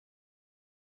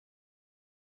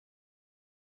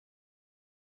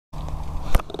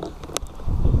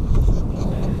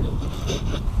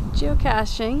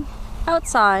geocaching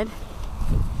outside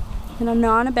in a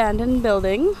non-abandoned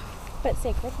building. But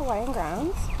sacred Hawaiian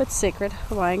grounds. But sacred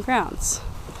Hawaiian grounds.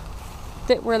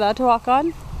 That we're allowed to walk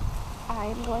on?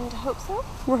 I'm going to hope so.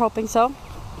 We're hoping so.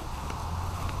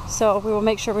 So we will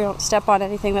make sure we don't step on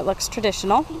anything that looks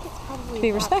traditional. I think it's probably to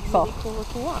be respectful. Really cool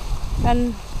looking walk.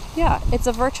 And yeah, it's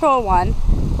a virtual one,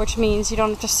 which means you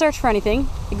don't have to search for anything.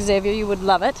 Xavier, you would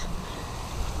love it.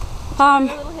 A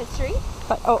little history.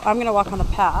 But oh, I'm gonna walk on the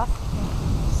path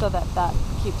so that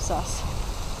keeps us.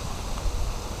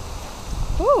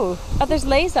 Ooh, oh, there's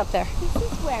leis up there. This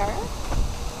is where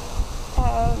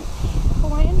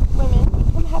Hawaiian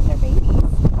women come have their babies.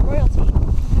 Royalty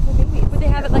come have their babies. Would they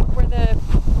have it like where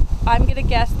I'm gonna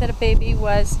guess that a baby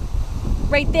was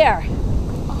right there.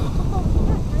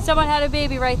 Oh, someone had a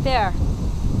baby right there.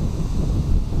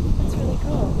 That's really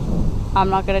cool. I'm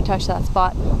not gonna touch that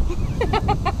spot.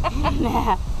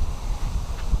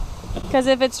 Because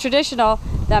if it's traditional,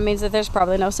 that means that there's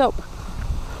probably no soap.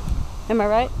 Am I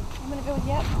right? I'm gonna go with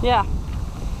yep. Yeah.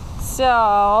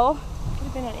 So Could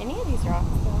have been on any of these rocks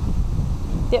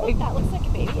though. Look, that looks like a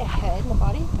baby, a head and a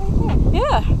body right there.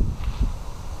 yeah.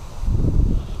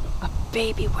 A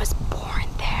baby was born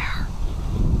there.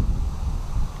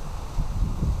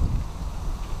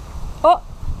 Oh,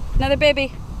 another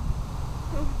baby.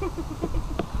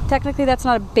 Technically that's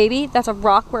not a baby, that's a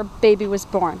rock where a baby was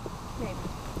born. Maybe.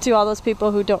 To all those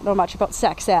people who don't know much about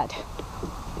sex ed.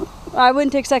 I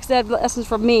wouldn't take sex ed lessons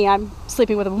from me, I'm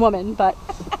sleeping with a woman, but...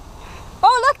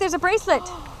 Oh look, there's a bracelet!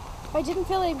 If I didn't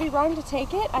feel it'd be wrong to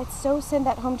take it, I'd so send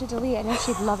that home to Delia. I know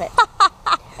she'd love it.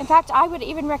 In fact, I would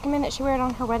even recommend that she wear it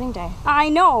on her wedding day. I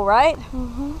know, right?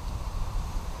 Mm-hmm.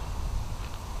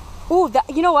 Ooh,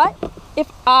 you know what?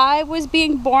 If I was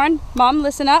being born, Mom,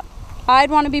 listen up,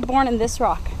 I'd want to be born in this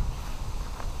rock.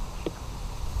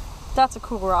 That's a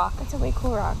cool rock. That's a way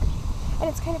cool rock. And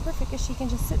it's kind of perfect because she can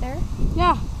just sit there.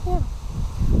 Yeah. Yeah.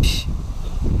 Psh.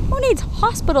 Who needs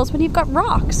hospitals when you've got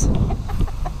rocks?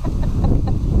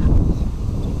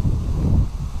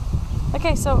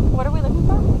 Okay, so what are we looking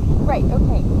for? Right,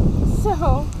 okay.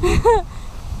 So, this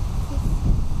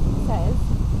says,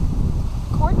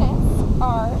 coordinates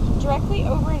are directly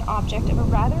over an object of a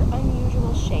rather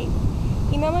unusual shape.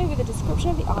 Email me with a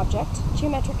description of the object,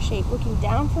 geometric shape looking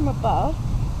down from above,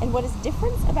 and what is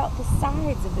different about the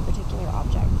sides of the particular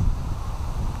object.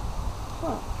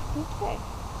 Huh, okay.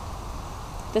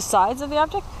 The sides of the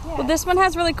object? Yeah. Well, this one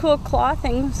has really cool claw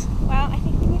things. Well, I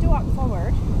think we need to walk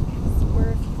forward because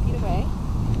we're a few feet away.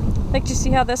 Like, do you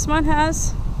see how this one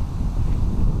has?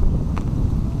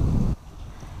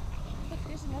 Look,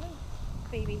 there's another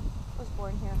baby was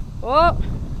born here. Oh,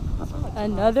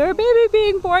 another baby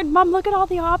being born. Mom, look at all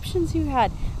the options you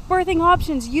had. Birthing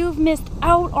options you've missed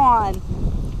out on.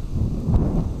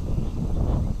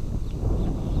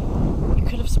 You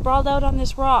could have sprawled out on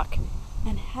this rock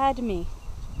and had me.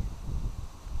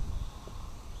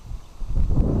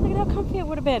 Look at how comfy it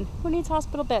would have been. Who needs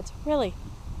hospital beds? Really?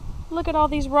 Look at all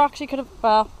these rocks you could have,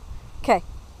 well, okay,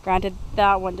 granted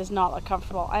that one does not look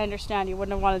comfortable. I understand you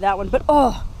wouldn't have wanted that one, but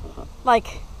oh,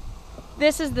 like,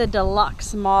 this is the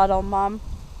deluxe model, Mom.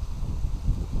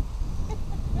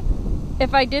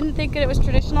 If I didn't think that it was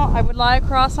traditional, I would lie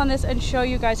across on this and show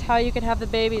you guys how you could have the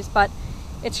babies, but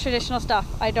it's traditional stuff.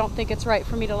 I don't think it's right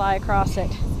for me to lie across it.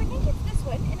 So I think it's this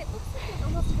one, and it looks like there's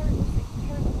almost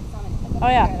hieroglyphics on it. Oh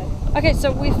yeah. Okay,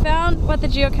 so we found what the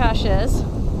geocache is,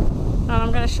 and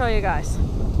I'm going to show you guys.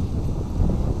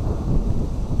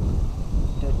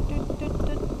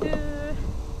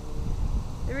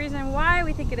 The reason why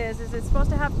we think it is it's supposed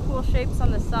to have cool shapes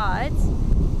on the sides. It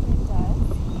does.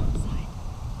 Side.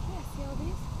 Yeah, see all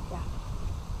these? Yeah.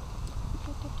 I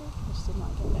just did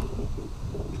not get that.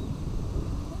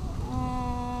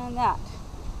 And that.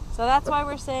 So that's why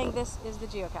we're saying this is the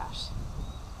geocache.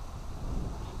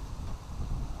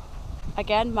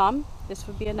 Again, Mom, this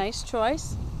would be a nice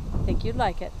choice. I think you'd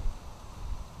like it.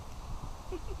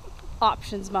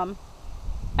 Options, Mom.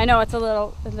 I know it's a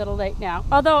little late now.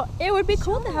 Although it would be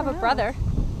cool to have a brother.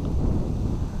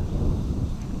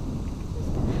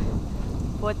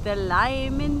 Put the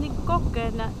lime in the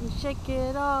coconut and shake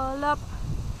it all up.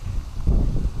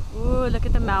 Ooh, look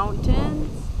at the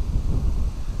mountains.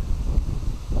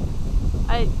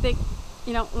 I think,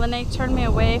 you know, Lene turned me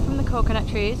away from the coconut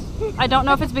trees. I don't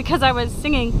know if it's because I was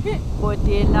singing, put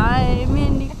the lime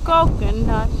in the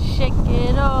coconut, shake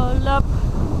it all up.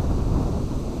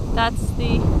 That's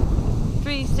the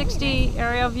 360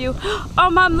 aerial view. Oh,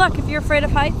 Mom, look, if you're afraid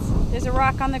of heights, there's a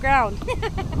rock on the ground.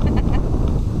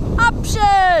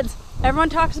 Options! Everyone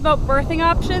talks about birthing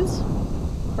options.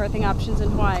 Birthing options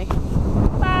in Hawaii.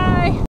 Bye!